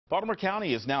Baltimore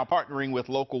County is now partnering with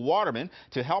local watermen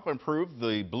to help improve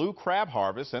the blue crab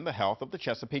harvest and the health of the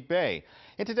Chesapeake Bay.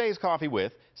 In today's Coffee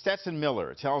With, Stetson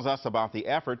Miller tells us about the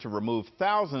effort to remove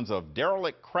thousands of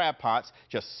derelict crab pots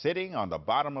just sitting on the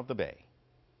bottom of the bay.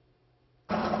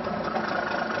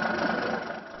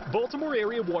 Baltimore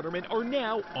area watermen are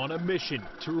now on a mission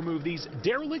to remove these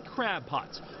derelict crab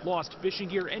pots, lost fishing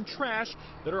gear and trash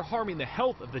that are harming the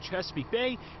health of the Chesapeake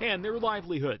Bay and their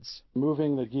livelihoods.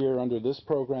 Moving the gear under this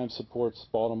program supports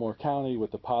Baltimore County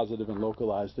with a positive and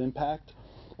localized impact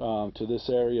to this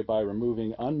area by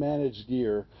removing unmanaged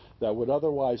gear that would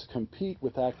otherwise compete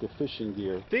with active fishing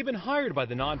gear. They've been hired by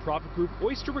the nonprofit group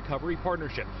Oyster Recovery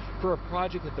Partnership for a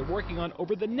project that they're working on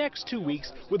over the next 2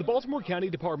 weeks with the Baltimore County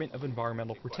Department of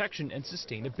Environmental Protection and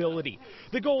Sustainability.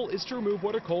 The goal is to remove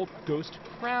what are called ghost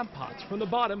crab pots from the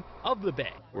bottom of the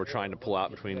bay. We're trying to pull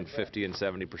out between 50 and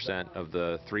 70% of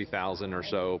the 3,000 or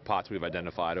so pots we've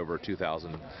identified over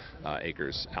 2,000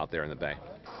 acres out there in the bay.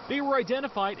 They were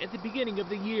identified at the beginning of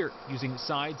the year using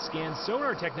side-scan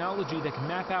sonar technology that can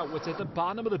map out what's at the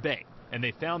bottom of the bay. And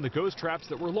they found the ghost traps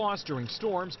that were lost during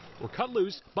storms were cut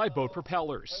loose by boat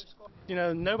propellers. You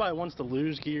know, nobody wants to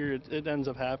lose gear. It ends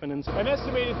up happening. An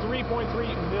estimated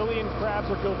 3.3 million crabs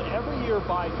are killed every year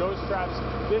by ghost traps.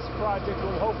 This project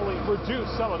will hopefully reduce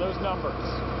some of those numbers.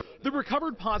 The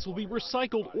recovered pots will be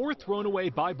recycled or thrown away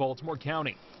by Baltimore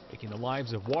County, making the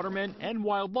lives of watermen and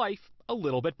wildlife a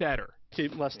little bit better.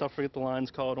 Keep less stuff to get the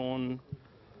lines caught on.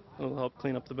 It'll help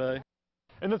clean up the bay.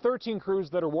 And the 13 crews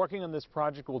that are working on this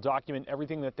project will document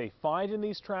everything that they find in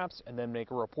these traps and then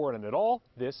make a report on it all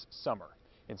this summer.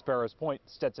 In Sparrows Point,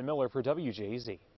 Stetson Miller for WJZ.